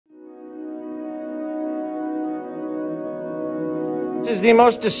This is the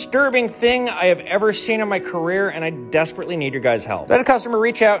most disturbing thing I have ever seen in my career, and I desperately need your guys' help. I had a customer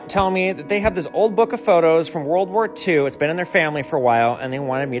reach out and tell me that they have this old book of photos from World War II. It's been in their family for a while, and they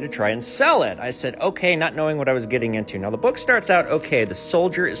wanted me to try and sell it. I said, okay, not knowing what I was getting into. Now, the book starts out, okay, the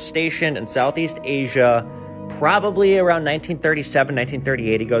soldier is stationed in Southeast Asia, probably around 1937,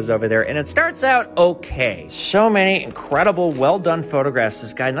 1938, he goes over there, and it starts out okay. So many incredible, well-done photographs.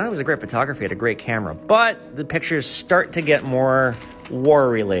 This guy not only was a great photographer, he had a great camera, but the pictures start to get more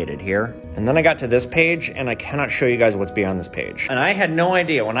war-related here. And then I got to this page, and I cannot show you guys what's beyond this page. And I had no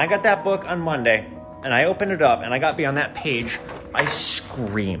idea. When I got that book on Monday, and I opened it up, and I got beyond that page, I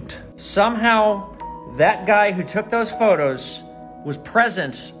screamed. Somehow, that guy who took those photos was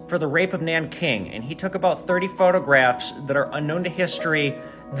present for the rape of Nanking, and he took about 30 photographs that are unknown to history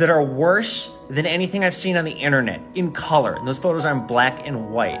that are worse than anything I've seen on the internet in color. And those photos are in black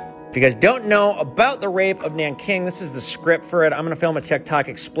and white. If you guys don't know about the rape of Nanking, this is the script for it. I'm gonna film a TikTok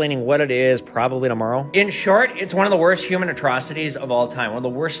explaining what it is probably tomorrow. In short, it's one of the worst human atrocities of all time. One of the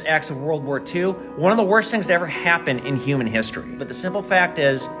worst acts of World War II. One of the worst things to ever happen in human history. But the simple fact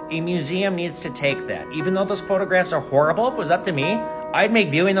is, a museum needs to take that. Even though those photographs are horrible, if it was up to me, I'd make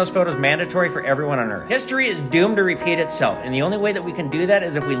viewing those photos mandatory for everyone on Earth. History is doomed to repeat itself, and the only way that we can do that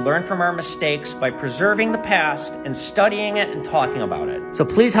is if we learn from our mistakes by preserving the past and studying it and talking about it. So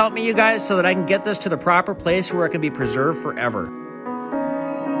please help me, you guys, so that I can get this to the proper place where it can be preserved forever.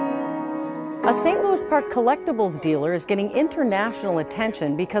 A St. Louis Park collectibles dealer is getting international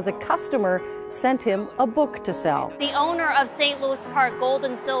attention because a customer sent him a book to sell. The owner of St. Louis Park Gold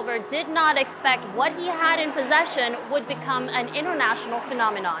and Silver did not expect what he had in possession would become an international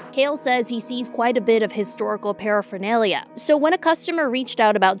phenomenon. KAIL says he sees quite a bit of historical paraphernalia. So when a customer reached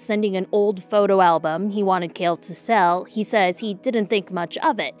out about sending an old photo album he wanted KAIL to sell, he says he didn't think much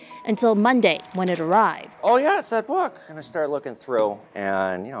of it until Monday when it arrived. Oh yeah, it's that book. And I started looking through,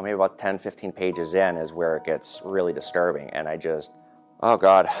 and maybe about 10, 15 pages in is where it gets really disturbing. And I just, oh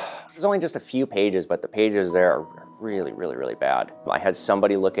God. There's only just a few pages, but the pages there are really, really, really bad. I had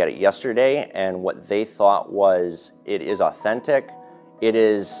somebody look at it yesterday, and what they thought was, it is authentic. It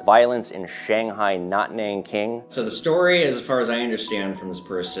is violence in Shanghai, not Nanking. So the story, as far as I understand from this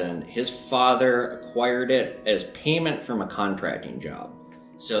person, his father acquired it as payment from a contracting job.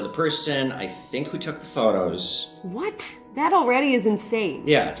 So the person, I think, who took the photos... What? That already is insane.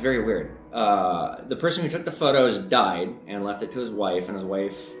 Yeah, it's very weird. The person who took the photos died and left it to his wife, and his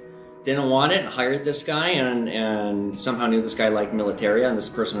wife didn't want it, hired this guy, and somehow knew this guy liked militaria, and this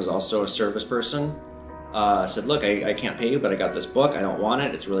person was also a service person. Said, look, I can't pay you, but I got this book, I don't want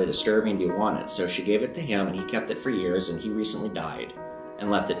it, it's really disturbing, do you want it? So she gave it to him, and he kept it for years, and he recently died and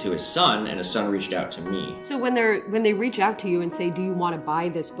left it to his son, and his son reached out to me. So when they reach out to you and say, do you want to buy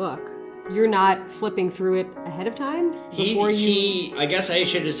this book, you're not flipping through it ahead of time? I guess I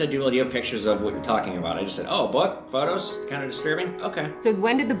should have just said, well, do you have pictures of what you're talking about? I just said, oh, book, photos, kind of disturbing, okay. So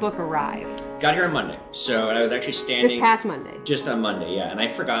when did the book arrive? Got here on Monday, so I was actually standing... This past Monday? Just on Monday, yeah, and I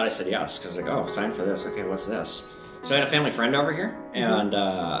forgot, I said yes, because like, oh, sign for this, okay, what's this? So I had a family friend over here, and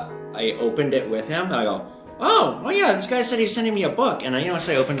I opened it with him, and I go, oh yeah, this guy said he was sending me a book. And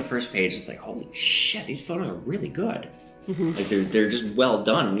so I opened the first page, it's like, holy shit, these photos are really good. Like they're just well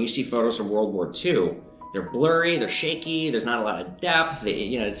done. When you see photos from World War II, they're blurry, they're shaky, there's not a lot of depth,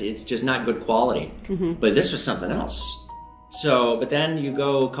 it's just not good quality. But this was something else. So, but then you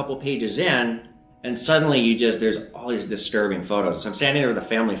go a couple pages in, and suddenly there's all these disturbing photos. So I'm standing there with a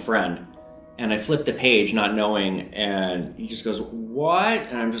family friend, and I flipped the page not knowing, and he just goes, what?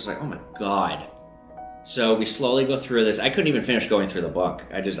 And I'm just like, oh my God. So we slowly go through this. I couldn't even finish going through the book.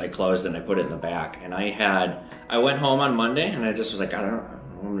 I closed it and I put it in the back. And I went home on Monday and I just was like, I don't know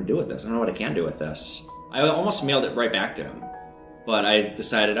what I'm gonna do with this. I don't know what I can do with this. I almost mailed it right back to him. But I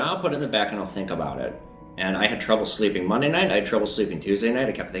decided I'll put it in the back and I'll think about it. And I had trouble sleeping Monday night. I had trouble sleeping Tuesday night.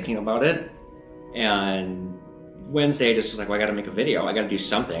 I kept thinking about it. And Wednesday I just was like, well, I gotta make a video. I gotta do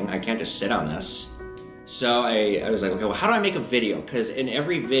something. I can't just sit on this. So I was like, okay, well, how do I make a video? Because in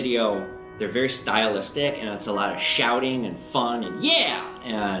every video, they're very stylistic, and it's a lot of shouting and fun and yeah,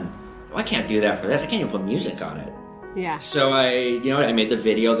 and I can't do that for this. I can't even put music on it. Yeah. So I made the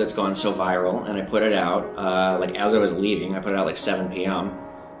video that's gone so viral, and I put it out, like as I was leaving. I put it out like 7 p.m.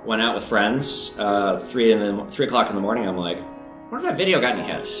 Went out with friends, 3 o'clock in the morning. I'm like, what if that video got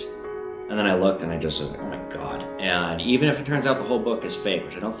any hits? And then I looked, and I just was like, oh my God. And even if it turns out the whole book is fake,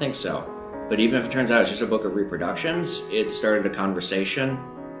 which I don't think so, but even if it turns out it's just a book of reproductions, it started a conversation.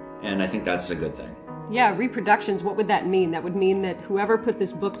 And I think that's a good thing. Yeah, reproductions, what would that mean? That would mean that whoever put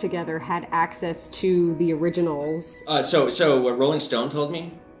this book together had access to the originals. So what Rolling Stone told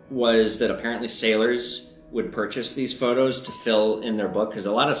me was that apparently sailors would purchase these photos to fill in their book, because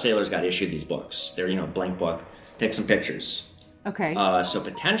a lot of sailors got issued these books. They're, you know, blank book, take some pictures. Okay. So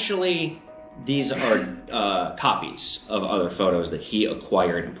potentially these are copies of other photos that he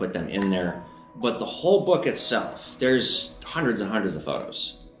acquired and put them in there. But the whole book itself, there's hundreds and hundreds of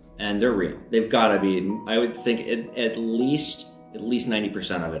photos, and they're real. They've got to be, I would think at least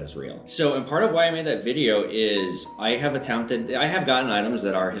 90% of it is real. So, and part of why I made that video is I have gotten items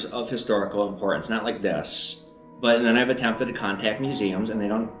that are of historical importance, not like this, but then I've attempted to contact museums and they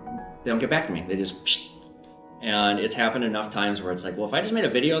don't get back to me. They just, psh. And it's happened enough times where it's like, well, if I just made a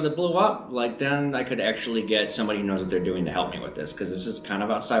video that blew up, like then I could actually get somebody who knows what they're doing to help me with this, because this is kind of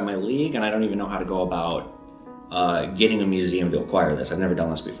outside my league and I don't even know how to go about getting a museum to acquire this. I've never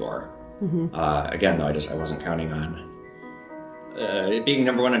done this before. Again, though, I wasn't counting on being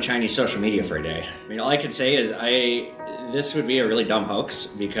number one on Chinese social media for a day. I mean, all I could say is this would be a really dumb hoax,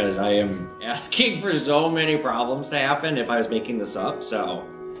 because I am asking for so many problems to happen if I was making this up, so.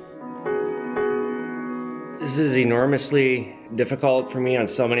 This is enormously difficult for me on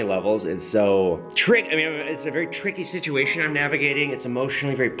so many levels. It's so it's a very tricky situation I'm navigating. It's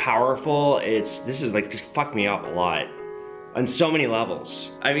emotionally very powerful. This is like just fucked me up a lot on so many levels.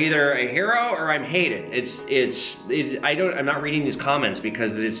 I'm either a hero or I'm hated. I'm not reading these comments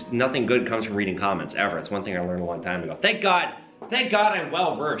because nothing good comes from reading comments ever. It's one thing I learned a long time ago. Thank God I'm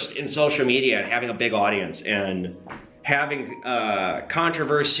well versed in social media and having a big audience and having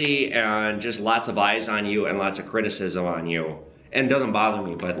controversy and just lots of eyes on you and lots of criticism on you. And it doesn't bother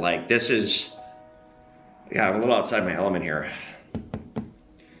me, but like this is, yeah, I'm a little outside my element here.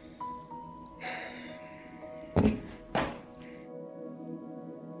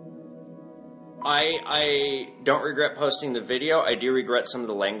 I don't regret posting the video. I do regret some of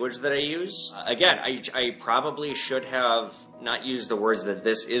the language that I use. Again, I probably should have not used the words that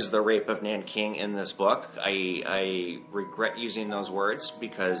this is the rape of Nanking in this book. I regret using those words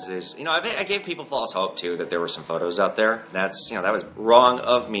because there's, you know, I gave people false hope too that there were some photos out there. That's, you know, that was wrong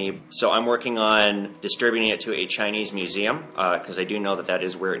of me. So I'm working on distributing it to a Chinese museum because I do know that that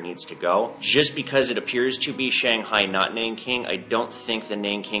is where it needs to go. Just because it appears to be Shanghai, not Nanking, I don't think the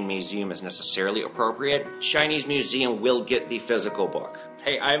Nanking Museum is necessarily appropriate. Chinese museum will get the physical book.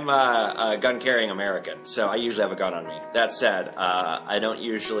 Hey, I'm a gun-carrying American, so I usually have a gun on me. That said, I don't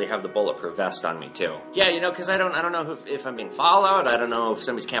usually have the bulletproof vest on me too. Yeah, you know, because I don't know if I'm being followed. I don't know if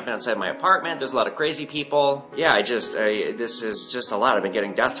somebody's camping outside my apartment. There's a lot of crazy people. Yeah, this is just a lot. I've been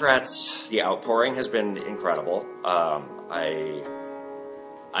getting death threats. The outpouring has been incredible. I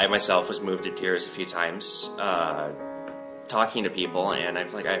myself was moved to tears a few times talking to people, and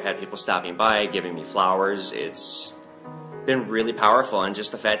I've had people stopping by, giving me flowers. It's been really powerful, and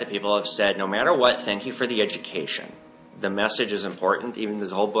just the fact that people have said, no matter what, thank you for the education. The message is important. Even if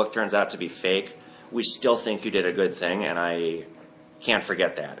this whole book turns out to be fake, we still think you did a good thing, and I can't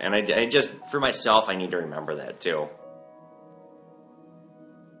forget that. And I just, for myself, I need to remember that too.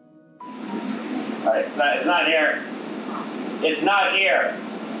 It's not here. It's not here.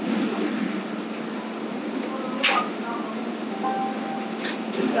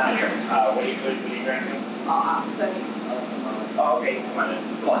 It's not here. What are you drinking? Oh, okay, come on in.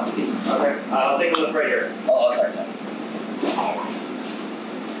 Okay. I'll take a look right here. Oh, sorry.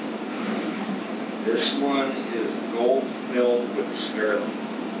 This one is gold filled with sterling.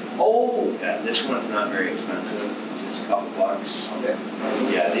 Oh! Yeah, this one's not very expensive. Just a couple bucks. Okay.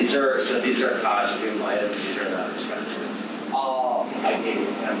 Yeah, these are costume items. These are not expensive. I gave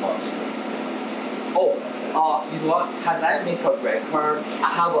you $10. You want, can I make a record?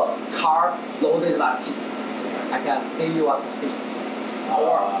 I have a car loaded like this. I can give you a piece. I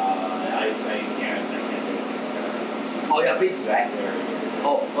can't do it. Oh, you're busy, right?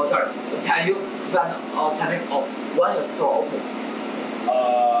 Oh, sorry. Can you run when your store open?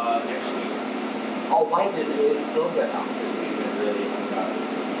 Next week. Oh, why did it close right now? Really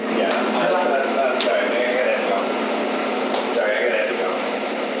yeah, I'm sorry. I gotta have to go. Sorry, I gotta have to go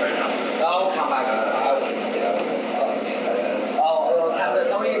right now. Oh, come back. Can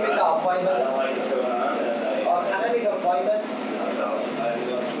somebody make an appointment? I don't like what's going on. Can I make an appointment?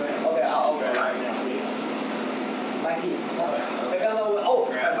 Okay, I'll go. Thank you. Because I'm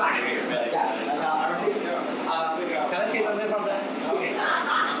back. Can I see something from there? Okay.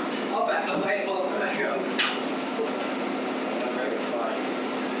 I'm waiting for the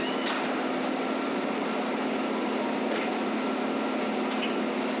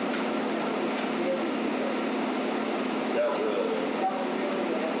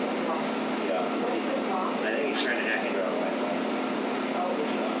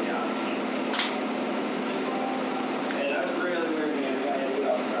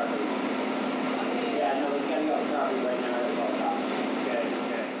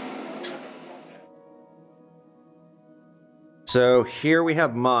So here we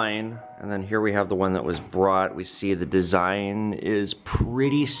have mine, and then here we have the one that was brought. We see the design is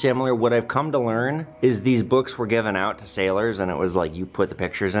pretty similar. What I've come to learn is these books were given out to sailors, and it was like you put the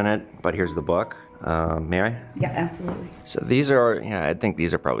pictures in it, but here's the book. May I? Yeah, absolutely. So these are, yeah, I think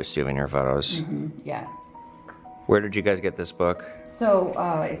these are probably souvenir photos. Yeah. Where did you guys get this book? So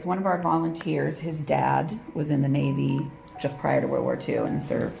it's one of our volunteers. His dad was in the Navy just prior to World War II and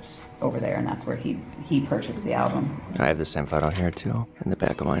served over there, and that's where he purchased the album. I have the same photo here too, in the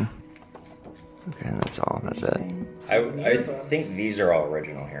back of mine. Okay, that's all, that's it. I think these are all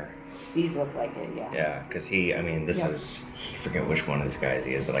original here. These look like it, yeah. Yeah, because he, I mean, this is, I forget which one of these guys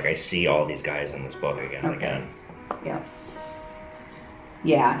he is, but like I see all these guys in this book again and again. Yep.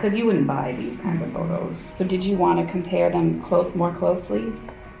 Yeah, because you wouldn't buy these kinds of photos. So did you want to compare them more closely?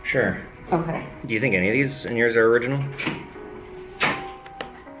 Sure. Okay. Do you think any of these in yours are original?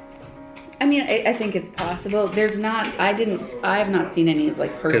 I mean, I think it's possible. There's not, I have not seen any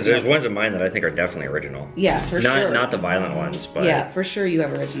like personal. Because there's ones of mine that I think are definitely original. Yeah, for sure. Not the violent ones, but. Yeah, for sure you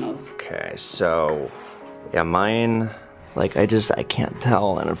have originals. Okay, so, yeah, mine, like I can't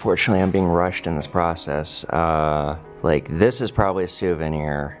tell, and unfortunately I'm being rushed in this process. Like this is probably a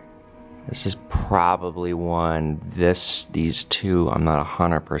souvenir. This is probably one. These two, I'm not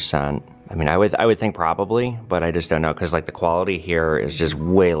 100%. I mean, I would think probably, but I just don't know, because like the quality here is just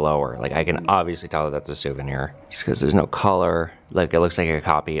way lower. Like I can obviously tell that that's a souvenir, just because there's no color. Like it looks like a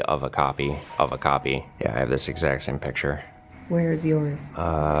copy of a copy of a copy. Yeah, I have this exact same picture. Where's yours?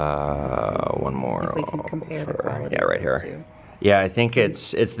 One more. If we can compare the quality. Yeah, right here. Yeah, I think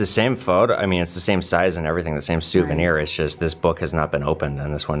it's the same photo. I mean, it's the same size and everything, the same souvenir. Right. It's just this book has not been opened,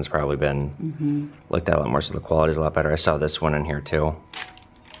 and this one's probably been looked at a lot more, so the quality's a lot better. I saw this one in here too.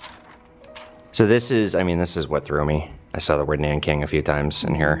 So this is, I mean, this is what threw me. I saw the word Nanking a few times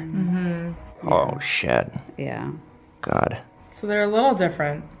in here. Oh, shit. Yeah. God. So they're a little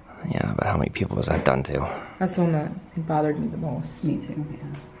different. Yeah, but how many people was that done to? That's the one that bothered me the most. Me too,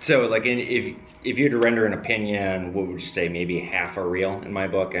 yeah. So, like, if you had to render an opinion, what would you say? Maybe half are real in my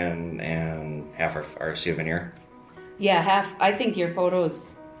book and half are souvenir? Yeah, half. I think your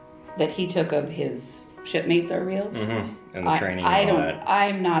photos that he took of his shipmates are real. And the training and all that.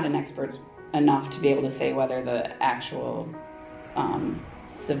 I'm not an expert enough to be able to say whether the actual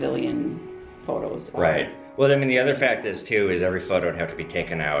civilian photos are. Right. Well, I mean, the other fact is, too, is every photo would have to be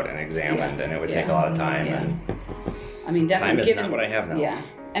taken out and examined, and it would take a lot of time. Yeah. And I mean, definitely. Time is not what I have now. Yeah.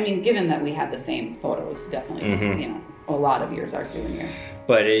 I mean, given that we have the same photos, definitely, you know, a lot of yours are souvenir.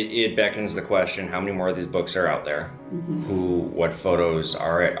 But it beckons the question, how many more of these books are out there? What photos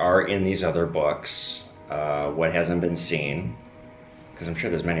are in these other books? What hasn't been seen? Because I'm sure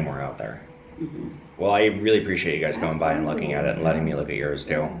there's many more out there. Well, I really appreciate you guys going by and looking at it and letting me look at yours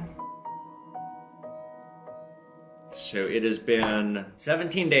too. So it has been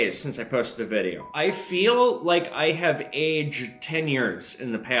 17 days since I posted the video. I feel like I have aged 10 years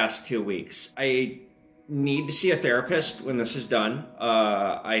in the past 2 weeks. I need to see a therapist when this is done.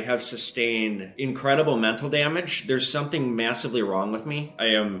 I have sustained incredible mental damage. There's something massively wrong with me. I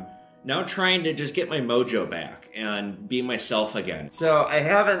am now trying to just get my mojo back and be myself again. So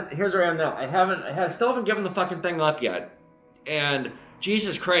here's where I am now. I still haven't given the fucking thing up yet. And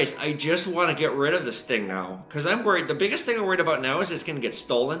Jesus Christ, I just want to get rid of this thing now. Because I'm worried, the biggest thing I'm worried about now is it's going to get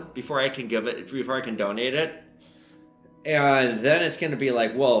stolen before I can donate it. And then it's going to be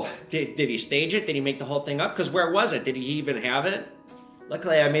like, well, did he stage it? Did he make the whole thing up? Because where was it? Did he even have it?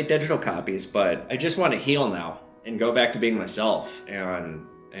 Luckily, I made digital copies, but I just want to heal now and go back to being myself and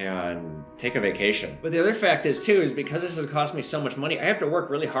take a vacation. But the other fact is too, is because this has cost me so much money, I have to work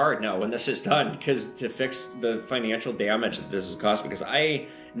really hard now when this is done to fix the financial damage that this has cost me, because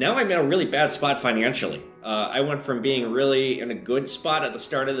now I'm in a really bad spot financially. I went from being really in a good spot at the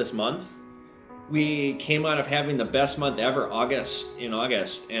start of this month. We came out of having the best month ever in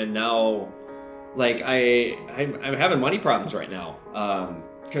August, and now like I'm having money problems right now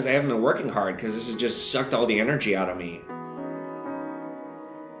because I haven't been working hard, because this has just sucked all the energy out of me.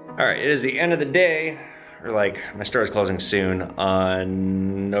 All right, it is the end of the day, or like my store is closing soon,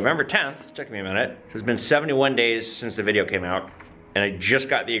 on November 10th. Took me a minute. It's been 71 days since the video came out, and I just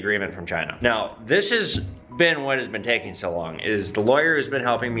got the agreement from China. Now, this has been what has been taking so long, is the lawyer who's been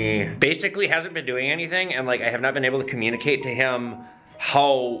helping me basically hasn't been doing anything, and like I have not been able to communicate to him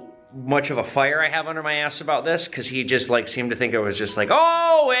how much of a fire I have under my ass about this, because he just like seemed to think it was just like,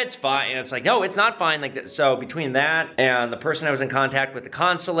 oh, it's fine, and it's like, no, it's not fine. Like, so between that and the person I was in contact with, the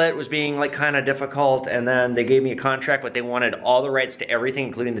consulate, was being like kind of difficult, and then they gave me a contract, but they wanted all the rights to everything,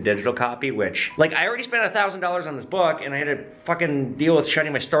 including the digital copy, which like I already spent $1,000 on this book, and I had to fucking deal with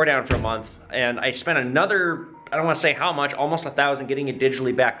shutting my store down for a month, and I spent another I don't want to say how much, almost 1,000 getting it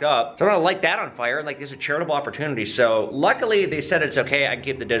digitally backed up. So I don't want to light that on fire. Like, it's a charitable opportunity. So luckily they said it's okay. I can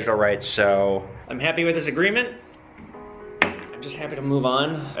keep the digital rights. So I'm happy with this agreement. I'm just happy to move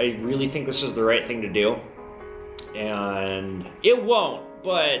on. I really think this is the right thing to do. And it won't,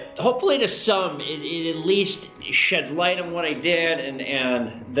 but hopefully to some, it at least sheds light on what I did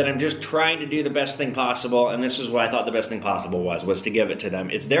and that I'm just trying to do the best thing possible. And this is what I thought the best thing possible was to give it to them.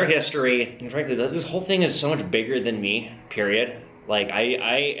 It's their history. And frankly, this whole thing is so much bigger than me, period. Like,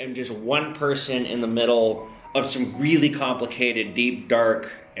 I am just one person in the middle of some really complicated, deep,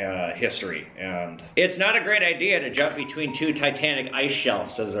 dark history. And it's not a great idea to jump between two Titanic ice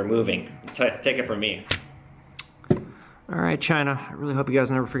shelves as they're moving. Take it from me. All right, China, I really hope you guys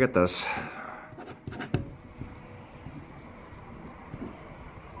never forget this.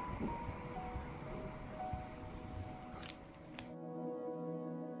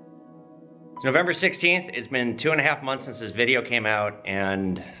 It's November 16th. It's been 2.5 months since this video came out,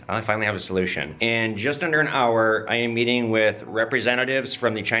 and I finally have a solution. In just under an hour, I am meeting with representatives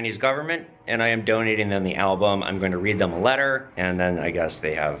from the Chinese government, and I am donating them the album. I'm going to read them a letter, and then I guess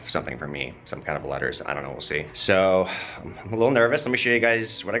they have something for me, some kind of letters. I don't know, we'll see. So I'm a little nervous. Let me show you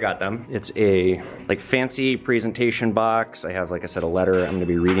guys what I got them. It's a like fancy presentation box. I have, like I said, a letter. I'm gonna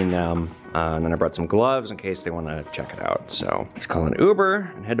be reading them. And then I brought some gloves in case they want to check it out. So let's call an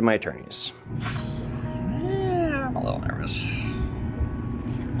Uber and head to my attorneys. I'm a little nervous.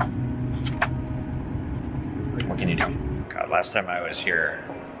 What can you do? God, last time I was here,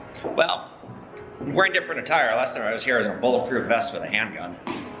 well, I'm wearing different attire. Last time I was here, I was in a bulletproof vest with a handgun.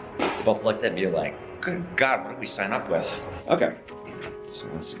 They both looked at me like, good God, what did we sign up with? Okay, so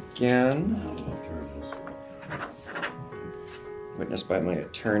once again, witnessed by my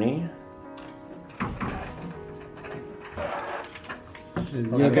attorney.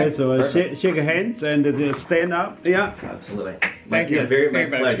 Okay, so shake hands and stand up. Yeah. Absolutely. Thank you. My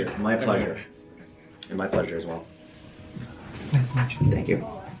pleasure. My pleasure. And my pleasure as well. Nice to meet you. Thank you.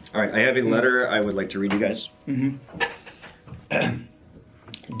 All right, I have a letter I would like to read you guys.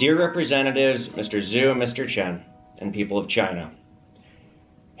 Dear representatives, Mr. Zhu and Mr. Chen, and people of China.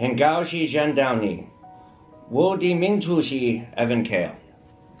 Hengao Xi Zhen Dao Ni. Wu Di Ming Tu Xi Evan KAIL.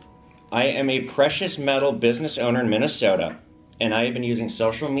 I am a precious metal business owner in Minnesota, and I have been using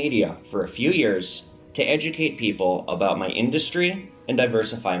social media for a few years to educate people about my industry and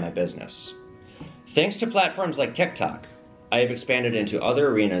diversify my business. Thanks to platforms like TikTok, I have expanded into other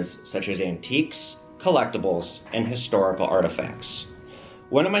arenas such as antiques, collectibles, and historical artifacts.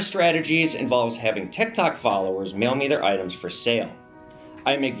 One of my strategies involves having TikTok followers mail me their items for sale.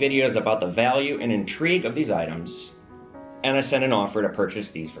 I make videos about the value and intrigue of these items, and I send an offer to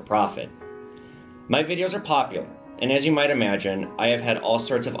purchase these for profit. My videos are popular, and as you might imagine, I have had all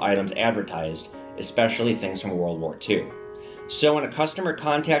sorts of items advertised, especially things from World War II. So when a customer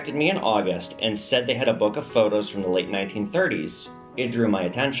contacted me in August and said they had a book of photos from the late 1930s, it drew my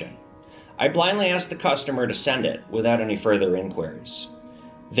attention. I blindly asked the customer to send it without any further inquiries.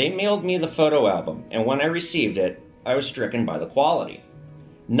 They mailed me the photo album, and when I received it, I was stricken by the quality.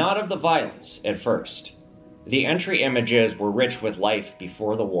 Not of the violence at first. The entry images were rich with life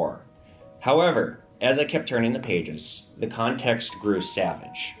before the war. However, as I kept turning the pages, the context grew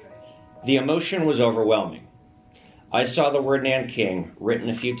savage. The emotion was overwhelming. I saw the word Nanking written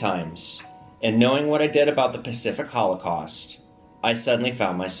a few times, and knowing what I did about the Pacific Holocaust, I suddenly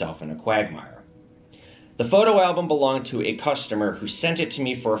found myself in a quagmire. The photo album belonged to a customer who sent it to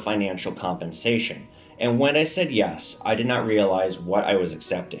me for financial compensation, and when I said yes, I did not realize what I was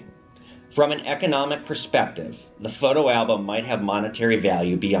accepting. From an economic perspective, the photo album might have monetary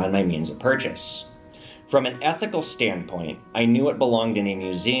value beyond my means of purchase. From an ethical standpoint, I knew it belonged in a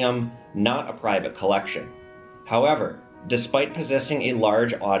museum, not a private collection. However, despite possessing a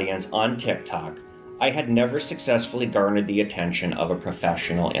large audience on TikTok, I had never successfully garnered the attention of a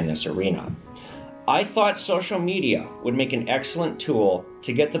professional in this arena. I thought social media would make an excellent tool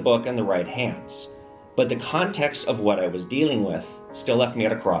to get the book in the right hands, but the context of what I was dealing with still left me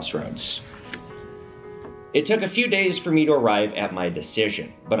at a crossroads. It took a few days for me to arrive at my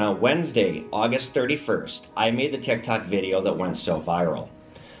decision, but on Wednesday, August 31st, I made the TikTok video that went so viral.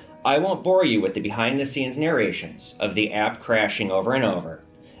 I won't bore you with the behind-the-scenes narrations of the app crashing over and over,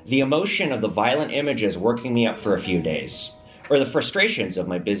 the emotion of the violent images working me up for a few days, or the frustrations of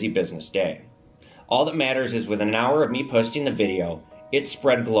my busy business day. All that matters is within an hour of me posting the video, it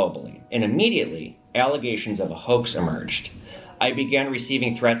spread globally, and immediately, allegations of a hoax emerged. I began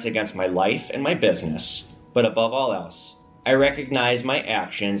receiving threats against my life and my business, but above all else, I recognized my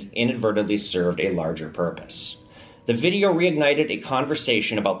actions inadvertently served a larger purpose. The video reignited a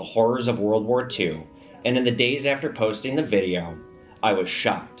conversation about the horrors of World War II, And in the days after posting the video, I was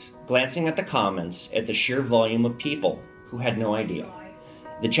shocked, glancing at the comments at the sheer volume of people who had no idea.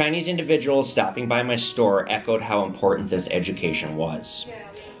 The Chinese individuals stopping by my store echoed how important this education was.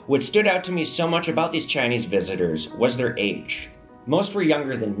 What stood out to me so much about these Chinese visitors was their age. Most were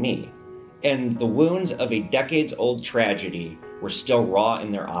younger than me, and the wounds of a decades-old tragedy were still raw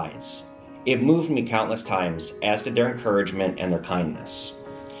in their eyes. It moved me countless times, as did their encouragement and their kindness.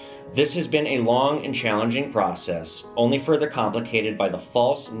 This has been a long and challenging process, only further complicated by the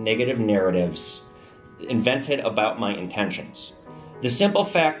false negative narratives invented about my intentions. The simple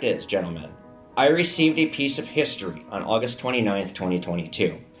fact is, gentlemen, I received a piece of history on August 29th,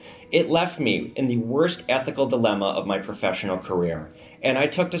 2022. It left me in the worst ethical dilemma of my professional career, and I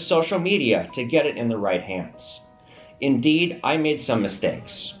took to social media to get it in the right hands. Indeed, I made some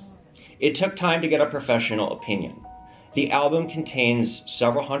mistakes. It took time to get a professional opinion. The album contains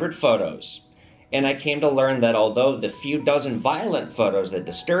several hundred photos, and I came to learn that although the few dozen violent photos that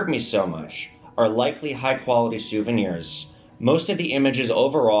disturb me so much are likely high-quality souvenirs, most of the images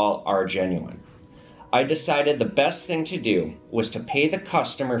overall are genuine. I decided the best thing to do was to pay the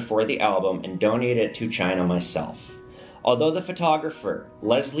customer for the album and donate it to China myself. Although the photographer,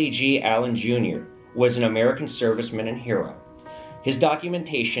 Leslie G. Allen Jr., was an American serviceman and hero, his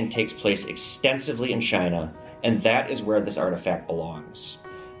documentation takes place extensively in China, and that is where this artifact belongs.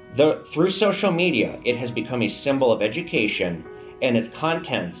 Through social media, it has become a symbol of education, and its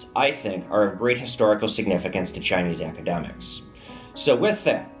contents, I think, are of great historical significance to Chinese academics. So with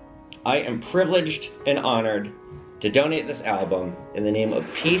that, I am privileged and honored to donate this album in the name of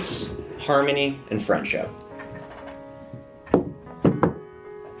peace, harmony, and friendship.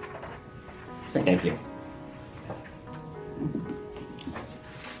 Thank you.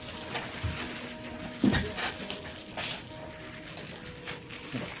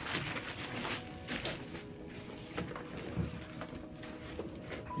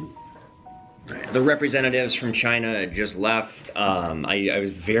 The representatives from China just left. I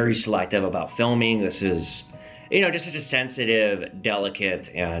was very selective about filming. This is, you know, just such a sensitive, delicate,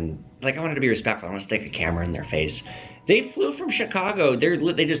 and like I wanted to be respectful. I want to stick a camera in their face. They flew from Chicago.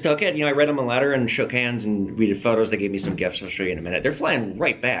 They just took it. You know, I read them a letter and shook hands and we did photos. They gave me some gifts. I'll show you in a minute. They're flying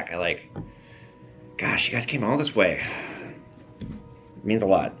right back. Gosh, you guys came all this way. It means a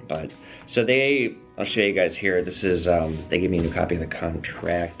lot. But so I'll show you guys here. This is, they gave me a new copy of the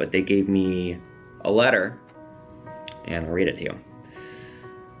contract, but they gave me a letter, and I'll read it to you.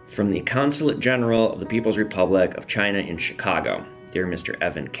 From the Consulate General of the People's Republic of China in Chicago. Dear Mr.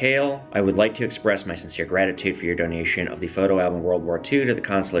 Evan KAIL, I would like to express my sincere gratitude for your donation of the photo album World War II to the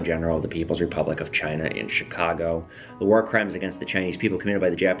Consulate General of the People's Republic of China in Chicago. The war crimes against the Chinese people committed by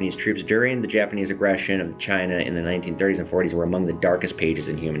the Japanese troops during the Japanese aggression of China in the 1930s and 40s were among the darkest pages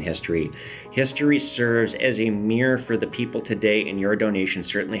in human history. History serves as a mirror for the people today, and your donation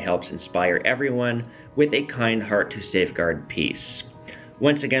certainly helps inspire everyone with a kind heart to safeguard peace.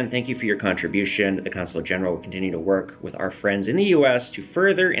 Once again, thank you for your contribution. The Consulate General will continue to work with our friends in the U.S. to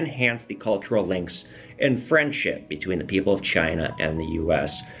further enhance the cultural links and friendship between the people of China and the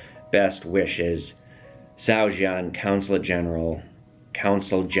U.S. Best wishes, Zhao Jian, Consul General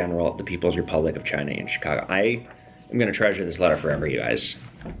of the People's Republic of China in Chicago. I am going to treasure this letter forever, you guys.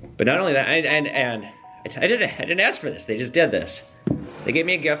 But not only that, I didn't ask for this. They just did this. They gave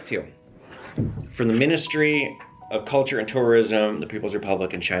me a gift too. From the Ministry of Culture and Tourism, the People's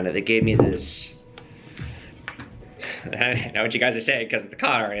Republic in China. They gave me this, I know what you guys are saying because of the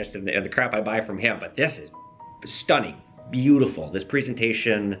con artist and the crap I buy from him, but this is stunning, beautiful. This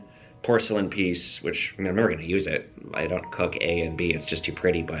presentation porcelain piece, which I'm never gonna use it. I don't cook A and B, it's just too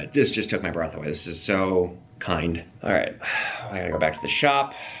pretty, but this just took my breath away. This is so kind. All right, I gotta go back to the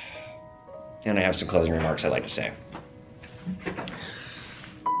shop and I have some closing remarks I'd like to say.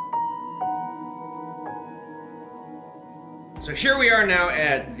 So here we are now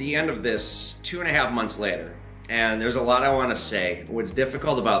at the end of this 2.5 months later, and there's a lot I want to say. What's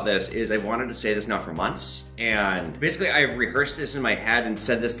difficult about this is I wanted to say this now for months, and basically I've rehearsed this in my head and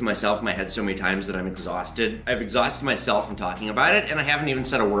said this to myself in my head so many times that I'm exhausted. I've exhausted myself from talking about it, and I haven't even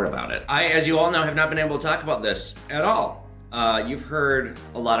said a word about it. I, as you all know, have not been able to talk about this at all. You've heard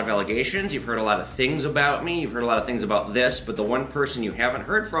a lot of allegations, you've heard a lot of things about me, you've heard a lot of things about this, but the one person you haven't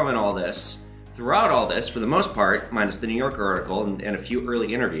heard from in all this, throughout all this, for the most part, minus the New Yorker article and a few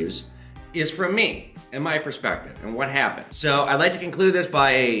early interviews, is from me and my perspective and what happened. So I'd like to conclude this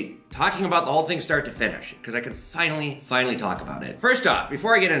by talking about the whole thing start to finish, because I can finally talk about it. First off,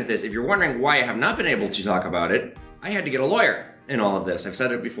 before I get into this, if you're wondering why I have not been able to talk about it, I had to get a lawyer in all of this. I've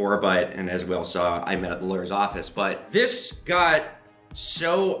said it before, and as we all saw, I met at the lawyer's office, but this got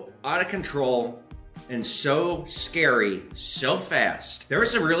so out of control and so scary so fast. There were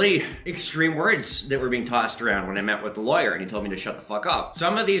some really extreme words that were being tossed around when I met with the lawyer and he told me to shut the fuck up.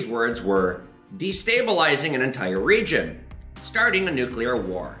 Some of these words were destabilizing an entire region, starting a nuclear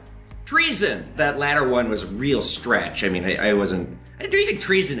war, treason. That latter one was a real stretch. I mean, I didn't do anything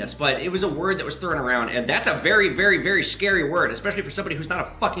treasonous, but it was a word that was thrown around, and that's a very, very, very scary word, especially for somebody who's not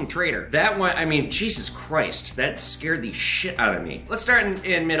a fucking traitor. That one, I mean, Jesus Christ, that scared the shit out of me. Let's start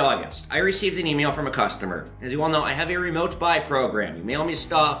in mid-August. I received an email from a customer. As you all know, I have a remote buy program. You mail me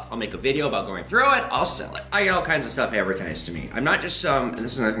stuff, I'll make a video about going through it, I'll sell it. I get all kinds of stuff advertised to me. I'm not just and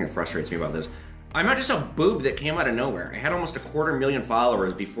this is another thing that frustrates me about this, I'm not just a boob that came out of nowhere. I had almost 250,000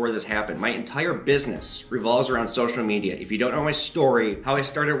 followers before this happened. My entire business revolves around social media. If you don't know my story, how I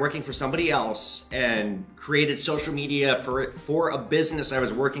started working for somebody else and created social media for a business I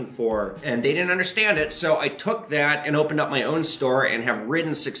was working for, and they didn't understand it, so I took that and opened up my own store and have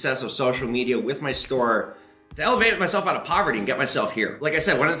ridden success of social media with my store to elevate myself out of poverty and get myself here. Like I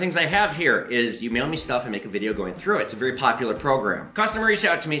said, one of the things I have here is you mail me stuff and make a video going through it. It's a very popular program. Customer reached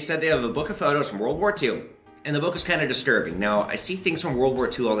out to me, said they have a book of photos from World War II, and the book was kind of disturbing. Now, I see things from World War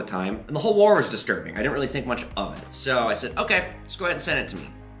II all the time, and the whole war was disturbing. I didn't really think much of it. So I said, okay, just go ahead and send it to me.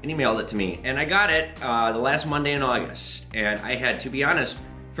 And he mailed it to me. And I got it the last Monday in August. And I had, to be honest,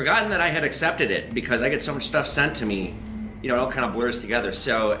 forgotten that I had accepted it because I get so much stuff sent to me. You know, it all kind of blurs together.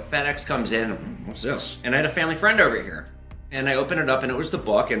 So FedEx comes in, what's this? And I had a family friend over here. And I opened it up and it was the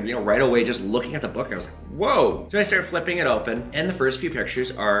book, and you know, right away just looking at the book, I was like, whoa. So I started flipping it open, and the first few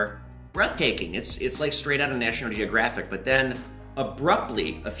pictures are breathtaking. It's like straight out of National Geographic, but then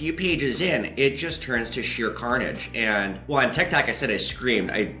abruptly, a few pages in, it just turns to sheer carnage. And well, on TikTok I said I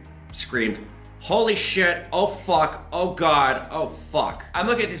screamed, holy shit, oh fuck, oh god, oh fuck. I'm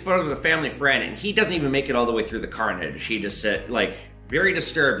looking at these photos with a family friend, and he doesn't even make it all the way through the carnage. He just said, like, very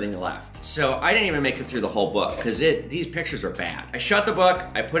disturbed, then he left. So I didn't even make it through the whole book, because these pictures are bad. I shut the book,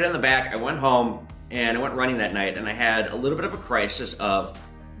 I put it in the back, I went home, and I went running that night, and I had a little bit of a crisis of,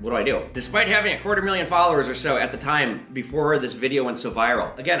 what do I do? Despite having 250,000 followers or so at the time before this video went so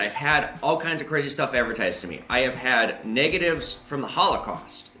viral, again, I've had all kinds of crazy stuff advertised to me. I have had negatives from the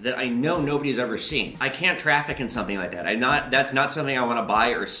Holocaust that I know nobody's ever seen. I can't traffic in something like that. That's not something I want to buy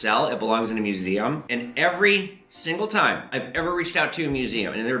or sell. It belongs in a museum. And every single time I've ever reached out to a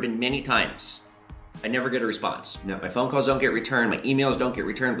museum, and there have been many times, I never get a response. No, my phone calls don't get returned, my emails don't get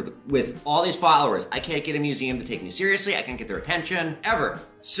returned. With all these followers, I can't get a museum to take me seriously, I can't get their attention, ever.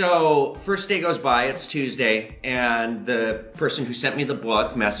 So, first day goes by, it's Tuesday, and the person who sent me the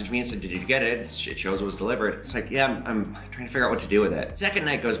book messaged me and said, did you get it? It shows it was delivered. It's like, yeah, I'm trying to figure out what to do with it. Second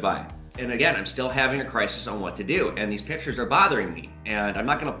night goes by, and again, I'm still having a crisis on what to do, and these pictures are bothering me. And I'm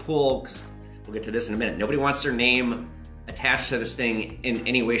not gonna pull, because we'll get to this in a minute. Nobody wants their name attached to this thing in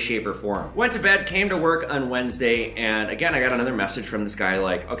any way, shape, or form. Went to bed, came to work on Wednesday, and again, I got another message from this guy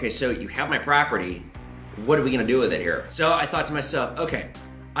like, okay, so you have my property, what are we gonna do with it here? So I thought to myself, okay,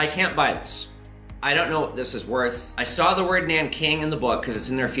 I can't buy this. I don't know what this is worth. I saw the word Nanking in the book because it's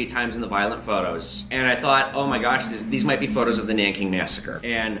in there a few times in the violent photos, and I thought, oh my gosh, these might be photos of the Nanking massacre.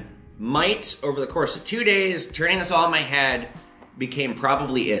 And might, over the course of 2 days, turning this all in my head, became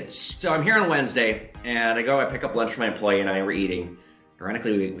probably is. So I'm here on Wednesday, and I pick up lunch for my employee, and I were eating.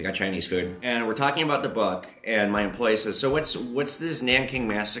 Ironically, we got Chinese food, and we're talking about the book, and my employee says, so what's this Nanking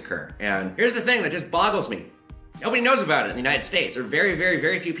massacre? And here's the thing that just boggles me. Nobody knows about it in the United States, or very, very,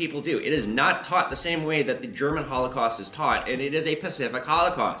 very few people do. It is not taught the same way that the German Holocaust is taught, and it is a Pacific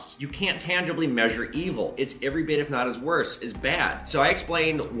Holocaust. You can't tangibly measure evil. It's every bit, if not as worse, as bad. So I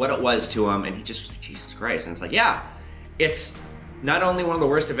explained what it was to him, and he just was like, Jesus Christ. And it's like, yeah, it's not only one of the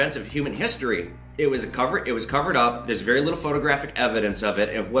worst events of human history, it was covered up. There's very little photographic evidence of it,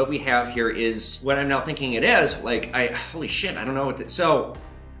 and what we have here is what I'm now thinking it is. Like, holy shit, I don't know what so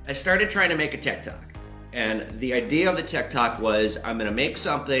I started trying to make a TikTok. And the idea of the TikTok was, I'm gonna make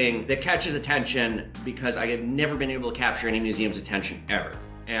something that catches attention because I have never been able to capture any museum's attention ever.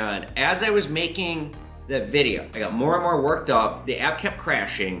 And as I was making that video, I got more and more worked up. The app kept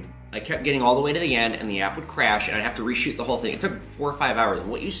crashing. I kept getting all the way to the end, and the app would crash, and I'd have to reshoot the whole thing. It took 4 or 5 hours.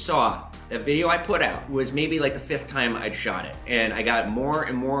 What you saw, that video I put out, was maybe like the 5th time I'd shot it. And I got more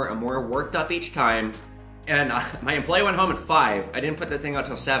and more and more worked up each time. And my employee went home at 5. I didn't put the thing out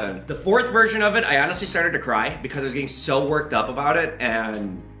till 7. The 4th version of it, I honestly started to cry because I was getting so worked up about it.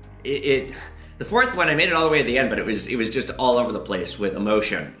 And the 4th one, I made it all the way to the end, but it was just all over the place with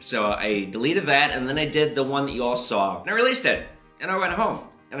emotion. So I deleted that, and then I did the one that you all saw, and I released it. And I went home,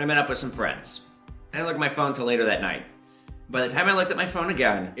 and I met up with some friends. I didn't look at my phone till later that night. By the time I looked at my phone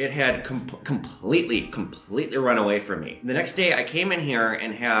again, it had completely run away from me. The next day I came in here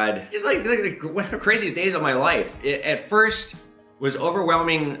and had just like one of the craziest days of my life. It at first was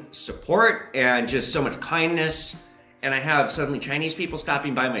overwhelming support and just so much kindness. And I have suddenly Chinese people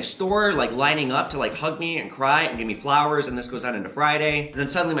stopping by my store, like lining up to like hug me and cry and give me flowers, and this goes on into Friday. And then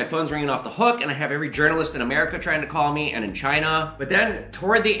suddenly my phone's ringing off the hook and I have every journalist in America trying to call me and in China. But then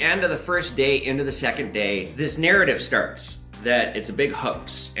toward the end of the first day into the second day, this narrative starts that it's a big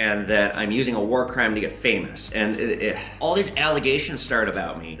hoax and that I'm using a war crime to get famous. And all these allegations start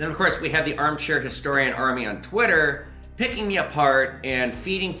about me. Then of course we have the armchair historian army on Twitter picking me apart and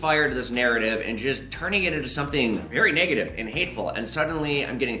feeding fire to this narrative and just turning it into something very negative and hateful. And suddenly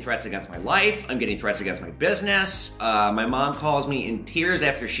I'm getting threats against my life. I'm getting threats against my business. My mom calls me in tears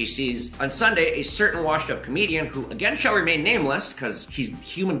after she sees on Sunday a certain washed up comedian who again shall remain nameless because he's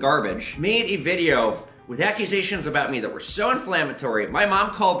human garbage, made a video with accusations about me that were so inflammatory. My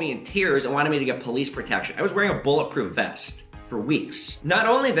mom called me in tears and wanted me to get police protection. I was wearing a bulletproof vest for weeks. Not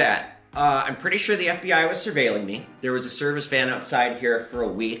only that, I'm pretty sure the FBI was surveilling me. There was a service van outside here for a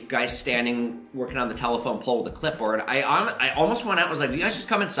week. Guy standing, working on the telephone pole with a clipboard. I almost went out and was like, you guys just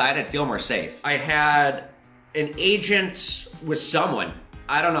come inside, I'd feel more safe. I had an agent with someone,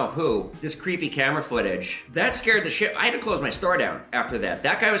 I don't know who, this creepy camera footage. That scared the shit. I had to close my store down after that.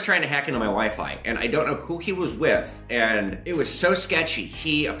 That guy was trying to hack into my Wi-Fi, and I don't know who he was with, and it was so sketchy.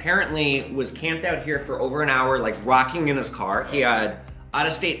 He apparently was camped out here for over an hour, like rocking in his car. He had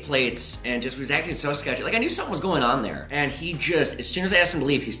out-of-state plates and just was acting so sketchy. Like I knew something was going on there. And he just, as soon as I asked him to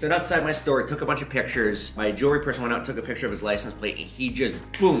leave, he stood outside my store, took a bunch of pictures. My jewelry person went out and took a picture of his license plate, and he just,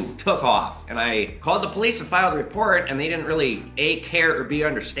 boom, took off. And I called the police and filed a report, and they didn't really A, care, or B,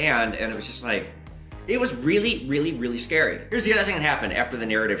 understand. And it was just like, it was really scary. Here's the other thing that happened after the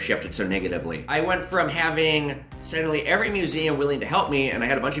narrative shifted so negatively. I went from having suddenly every museum willing to help me, and I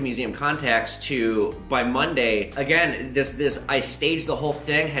had a bunch of museum contacts, to by Monday, again, this I staged the whole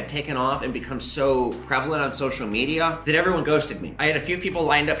thing, had taken off and become so prevalent on social media that everyone ghosted me. I had a few people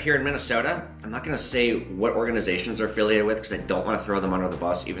lined up here in Minnesota. I'm not gonna say what organizations they're affiliated with because I don't want to throw them under the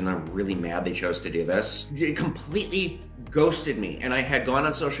bus, even though I'm really mad they chose to do this. It completely ghosted me, and I had gone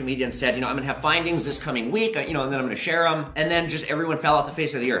on social media and said, you know, I'm gonna have findings this coming week, you know, and then I'm gonna share them, and then just everyone fell off the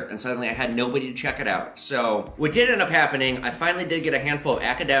face of the earth, and suddenly I had nobody to check it out. So what did end up happening, I finally did get a handful of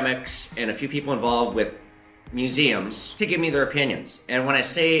academics and a few people involved with museums to give me their opinions. And when I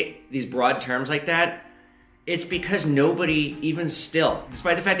say these broad terms like that, it's because nobody, even still,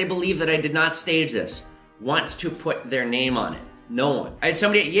 despite the fact they believe that I did not stage this, wants to put their name on it. No one. I had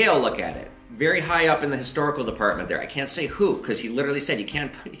somebody at Yale look at it, very high up in the historical department there. I can't say who, because he literally said, you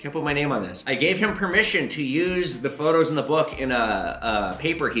can't put my name on this. I gave him permission to use the photos in the book in a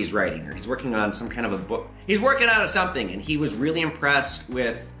paper he's writing, or he's working on some kind of a book. He's working on something, and he was really impressed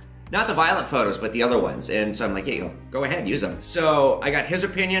with not the violent photos, but the other ones. And so I'm like, yeah, go ahead, use them. So I got his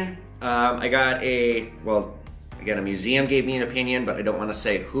opinion. I got again, a museum gave me an opinion, but I don't want to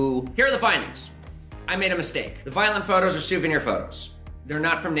say who. Here are the findings. I made a mistake. The violent photos are souvenir photos. They're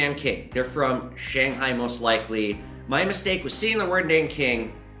not from Nanking. They're from Shanghai, most likely. My mistake was seeing the word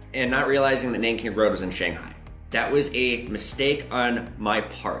Nanking and not realizing that Nanking Road was in Shanghai. That was a mistake on my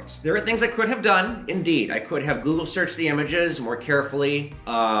part. There are things I could have done, indeed. I could have Google searched the images more carefully.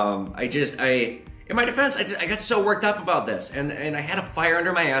 In my defense, I got so worked up about this, and I had a fire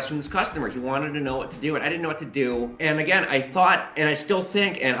under my ass from this customer. He wanted to know what to do, and I didn't know what to do. And again, I thought, and I still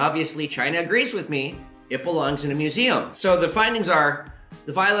think, and obviously China agrees with me, it belongs in a museum. So the findings are,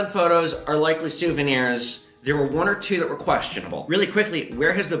 the violent photos are likely souvenirs. There were one or two that were questionable. Really quickly,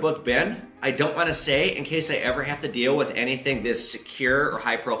 where has the book been? I don't want to say in case I ever have to deal with anything this secure or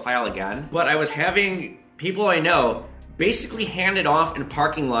high profile again, but I was having people I know basically handed off in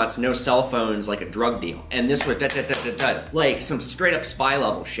parking lots, no cell phones, like a drug deal. And this was like some straight up spy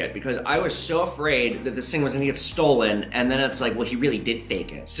level shit, because I was so afraid that this thing was gonna get stolen, and then it's like, well, he really did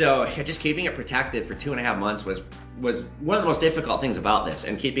fake it. So just keeping it protected for 2.5 months was one of the most difficult things about this,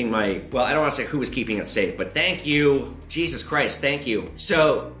 and keeping my, well, I don't want to say who was keeping it safe, but thank you, Jesus Christ, thank you.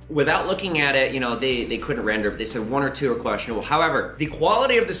 So without looking at it, you know, they couldn't render, but they said one or two are questionable. However, the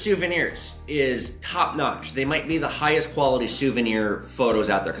quality of the souvenirs is top notch. They might be the highest quality souvenir photos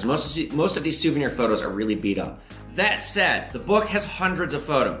out there, because most of these souvenir photos are really beat up. That said, the book has hundreds of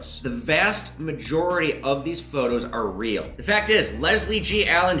photos. The vast majority of these photos are real. The fact is, Leslie G.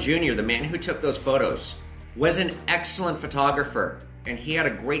 Allen Jr., the man who took those photos, was an excellent photographer, and he had a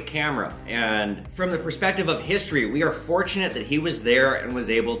great camera. And from the perspective of history, we are fortunate that he was there and was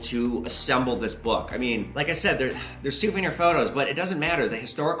able to assemble this book. I mean, like I said, there's souvenir photos, but it doesn't matter. The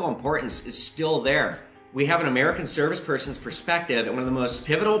historical importance is still there. We have an American service person's perspective at one of the most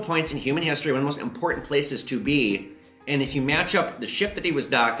pivotal points in human history, one of the most important places to be. And if you match up the ship that he was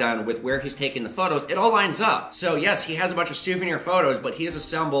docked on with where he's taking the photos, it all lines up. So yes, he has a bunch of souvenir photos, but he has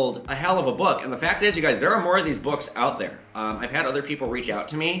assembled a hell of a book. And the fact is, you guys, there are more of these books out there. I've had other people reach out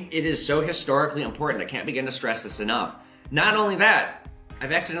to me. It is so historically important. I can't begin to stress this enough. Not only that,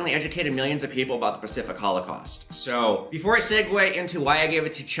 I've accidentally educated millions of people about the Pacific Holocaust. So before I segue into why I gave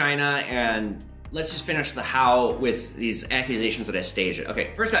it to China, and let's just finish the how with these accusations that I staged it.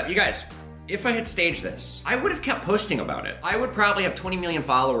 Okay, first up, you guys, if I had staged this, I would have kept posting about it. I would probably have 20 million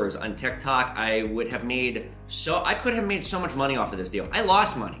followers on TikTok. I could have made so much money off of this deal. I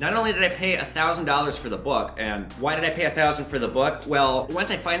lost money. Not only did I pay $1,000 for the book, and why did I pay $1,000 for the book? Well,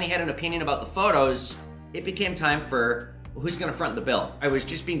 once I finally had an opinion about the photos, it became time for who's gonna front the bill. I was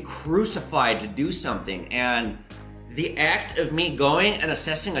just being crucified to do something, and the act of me going and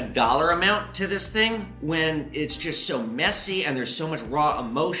assessing a dollar amount to this thing when it's just so messy and there's so much raw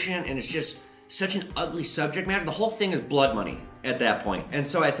emotion and it's just such an ugly subject matter, the whole thing is blood money at that point. And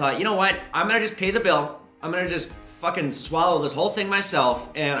so I thought, you know what? I'm gonna just pay the bill. I'm gonna just fucking swallow this whole thing myself,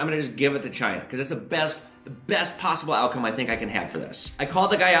 and I'm gonna just give it to China, because it's the best possible outcome I think I can have for this. I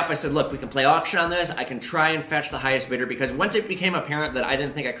called the guy up, I said, look, we can play auction on this. I can try and fetch the highest bidder, because once it became apparent that I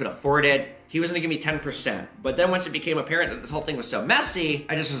didn't think I could afford it, he was gonna give me 10%. But then once it became apparent that this whole thing was so messy,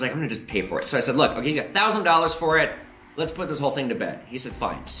 I just was like, I'm gonna just pay for it. So I said, look, I'll give you $1,000 for it. Let's put this whole thing to bed. He said,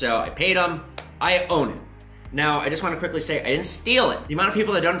 fine. So I paid him. I own it. Now, I just want to quickly say, I didn't steal it. The amount of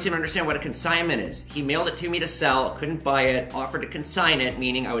people that don't seem to understand what a consignment is. He mailed it to me to sell, couldn't buy it, offered to consign it,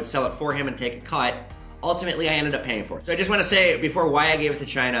 meaning I would sell it for him and take a cut. Ultimately, I ended up paying for it. So I just want to say before why I gave it to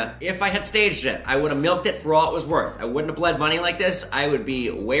China, if I had staged it, I would have milked it for all it was worth. I wouldn't have bled money like this. I would be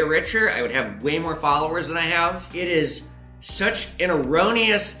way richer. I would have way more followers than I have. It is such an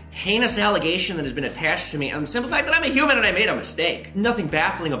erroneous, heinous allegation that has been attached to me on the simple fact that I'm a human and I made a mistake. Nothing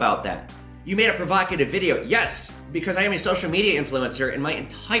baffling about that. You made a provocative video. Yes, because I am a social media influencer and my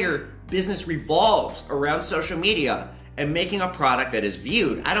entire business revolves around social media and making a product that is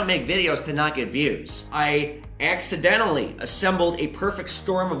viewed. I don't make videos to not get views. I accidentally assembled a perfect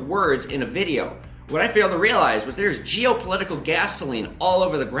storm of words in a video. What I failed to realize was there's geopolitical gasoline all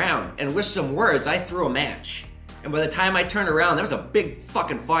over the ground, and with some words, I threw a match. And by the time I turned around, there was a big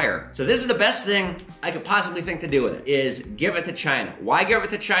fucking fire. So this is the best thing I could possibly think to do with it, is give it to China. Why give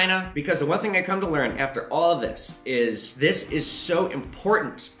it to China? Because the one thing I come to learn after all of this is so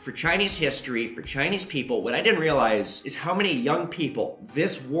important for Chinese history, for Chinese people. What I didn't realize is how many young people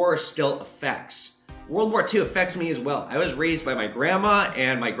this war still affects. World War II affects me as well. I was raised by my grandma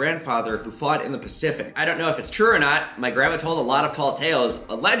and my grandfather who fought in the Pacific. I don't know if it's true or not. My grandma told a lot of tall tales.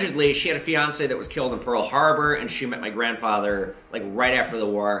 Allegedly, she had a fiance that was killed in Pearl Harbor, and she met my grandfather like right after the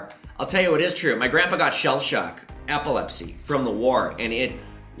war. I'll tell you what is true. My grandpa got shell shock, epilepsy from the war, and it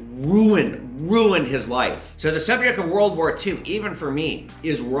ruined his life. So the subject of World War II, even for me,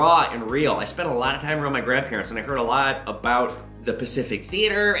 is raw and real. I spent a lot of time around my grandparents, and I heard a lot about the Pacific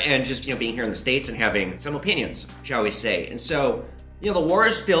Theater and just, being here in the States and having some opinions, shall we say. And so, the war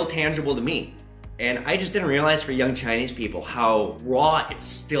is still tangible to me. And I just didn't realize for young Chinese people how raw it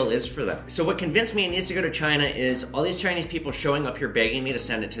still is for them. So what convinced me it needs to go to China is all these Chinese people showing up here begging me to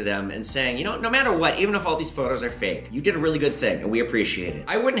send it to them and saying, no matter what, even if all these photos are fake, you did a really good thing and we appreciate it.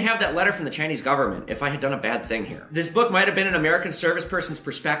 I wouldn't have that letter from the Chinese government if I had done a bad thing here. This book might have been an American service person's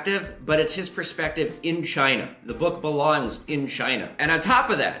perspective, but it's his perspective in China. The book belongs in China. And on top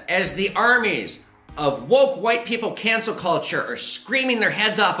of that, as the armies of woke white people cancel culture are screaming their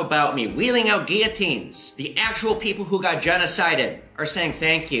heads off about me, wheeling out guillotines, the actual people who got genocided are saying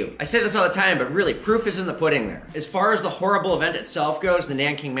thank you. I say this all the time, but really, proof is in the pudding there. As far as the horrible event itself goes, the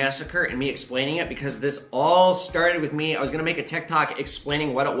Nanking Massacre, and me explaining it, because this all started with me, I was gonna make a TikTok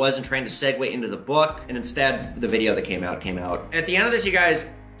explaining what it was and trying to segue into the book, and instead, the video that came out. At the end of this, you guys,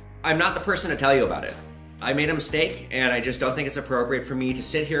 I'm not the person to tell you about it. I made a mistake, and I just don't think it's appropriate for me to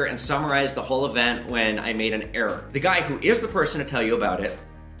sit here and summarize the whole event when I made an error. The guy who is the person to tell you about it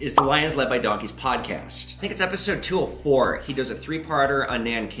is the Lions Led by Donkeys podcast. I think it's episode 204. He does a 3-parter on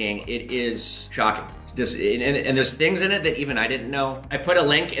Nanking. It is shocking. And there's things in it that even I didn't know. I put a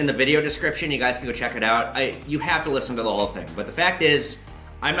link in the video description. You guys can go check it out. You have to listen to the whole thing. But the fact is,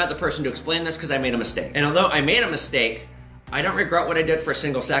 I'm not the person to explain this because I made a mistake. And although I made a mistake, I don't regret what I did for a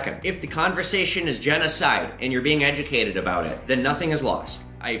single second. If the conversation is genocide and you're being educated about it, then nothing is lost.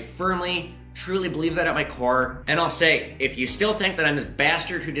 I firmly, truly believe that at my core. And I'll say, if you still think that I'm this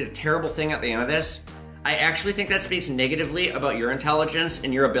bastard who did a terrible thing at the end of this, I actually think that speaks negatively about your intelligence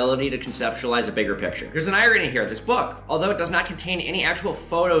and your ability to conceptualize a bigger picture. There's an irony here. This book, although it does not contain any actual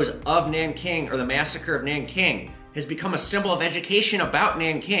photos of Nanking or the massacre of Nanking, has become a symbol of education about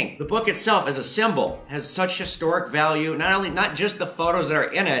Nanking. The book itself as a symbol has such historic value, not just the photos that are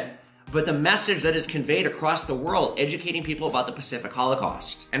in it, but the message that is conveyed across the world, educating people about the Pacific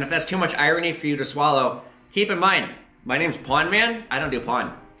Holocaust. And if that's too much irony for you to swallow, keep in mind, my name's Pawn Man. I don't do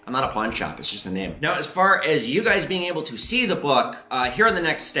pawn. I'm not a pawn shop, it's just a name. Now, as far as you guys being able to see the book, here are the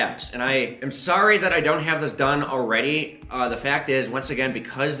next steps. And I am sorry that I don't have this done already. The fact is, once again,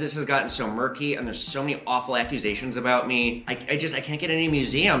 because this has gotten so murky and there's so many awful accusations about me, I can't get any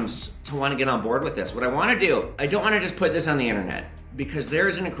museums to want to get on board with this. What I want to do, I don't want to just put this on the internet, because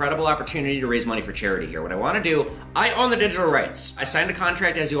there's an incredible opportunity to raise money for charity here. What I want to do, I own the digital rights. I signed a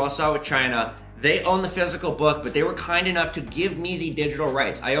contract, as you all saw, with China. They own the physical book, but they were kind enough to give me the digital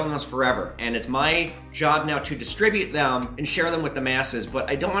rights. I own those forever, and it's my job now to distribute them and share them with the masses, but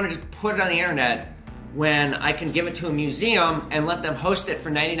I don't want to just put it on the internet when I can give it to a museum and let them host it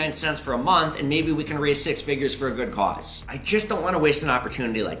for 99 cents for a month, and maybe we can raise 6 figures for a good cause. I just don't want to waste an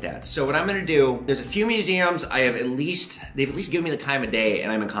opportunity like that. So what I'm going to do, there's a few museums they've at least given me the time of day,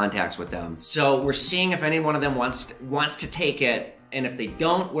 and I'm in contacts with them. So we're seeing if any one of them wants to take it, and if they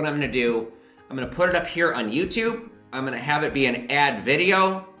don't, what I'm going to do, I'm going to put it up here on YouTube. I'm going to have it be an ad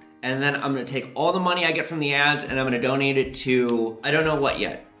video, and then I'm going to take all the money I get from the ads and I'm going to donate it to, I don't know what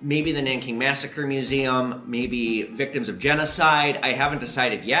yet. Maybe the Nanking Massacre Museum, maybe Victims of Genocide. I haven't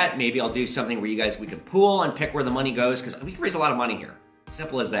decided yet. Maybe I'll do something where we can pool and pick where the money goes, because we can raise a lot of money here.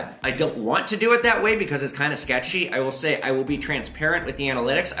 Simple as that. I don't want to do it that way because it's kind of sketchy. I will say I will be transparent with the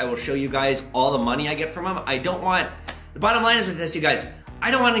analytics. I will show you guys all the money I get from them. The bottom line is with this, you guys, I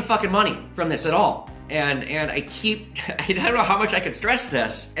don't want any fucking money from this at all. And I don't know how much I could stress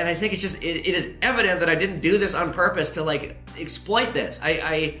this. And I think it's just, it is evident that I didn't do this on purpose to like exploit this.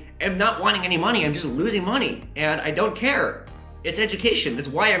 I am not wanting any money. I'm just losing money. And I don't care. It's education. That's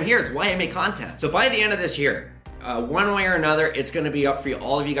why I'm here. It's why I make content. So by the end of this year, one way or another, it's going to be up for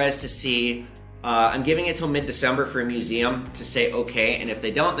all of you guys to see. I'm giving it till mid-December for a museum to say okay, and if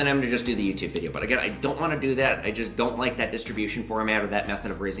they don't, then I'm going to just do the YouTube video. But again, I don't want to do that. I just don't like that distribution format or that method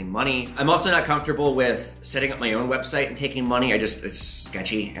of raising money. I'm also not comfortable with setting up my own website and taking money. It's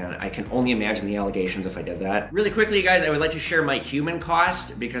sketchy, and I can only imagine the allegations if I did that. Really quickly, you guys, I would like to share my human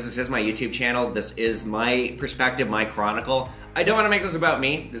cost, because this is my YouTube channel. This is my perspective, my chronicle. I don't want to make this about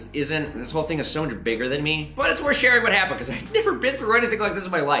me. This whole thing is so much bigger than me, but it's worth sharing what happened because I've never been through anything like this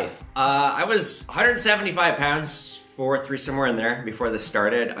in my life. I was 175 pounds, 4'3", somewhere in there before this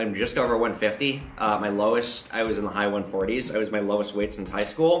started. I'm just over 150. My lowest, I was in the high 140s. I was my lowest weight since high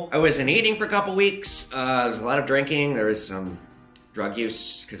school. I wasn't eating for a couple weeks. There was a lot of drinking. There was some drug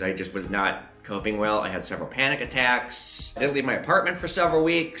use because I just was not coping well. I had several panic attacks. I didn't leave my apartment for several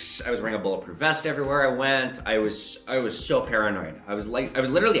weeks. I was wearing a bulletproof vest everywhere I went. I was so paranoid. I was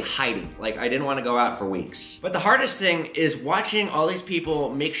literally hiding. Like, I didn't want to go out for weeks. But the hardest thing is watching all these people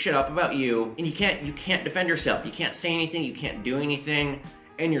make shit up about you, and you can't defend yourself. You can't say anything. You can't do anything.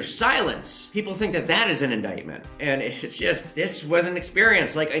 And your silence, people think that that is an indictment. And it's just, this was an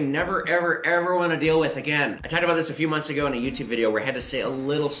experience like I never, ever, ever want to deal with again. I talked about this a few months ago in a YouTube video where I had to say a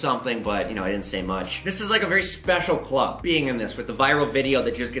little something, but I didn't say much. This is like a very special club, being in this with the viral video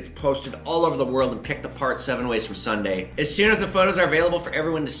that just gets posted all over the world and picked apart 7 ways from Sunday. As soon as the photos are available for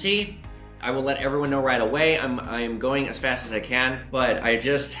everyone to see, I will let everyone know right away. I'm going as fast as I can, but I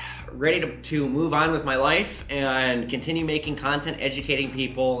just ready to move on with my life and continue making content, educating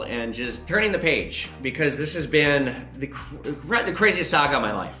people, and just turning the page, because this has been the craziest saga of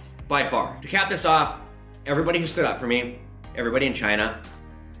my life, by far. To cap this off, everybody who stood up for me, everybody in China,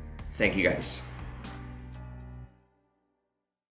 thank you guys.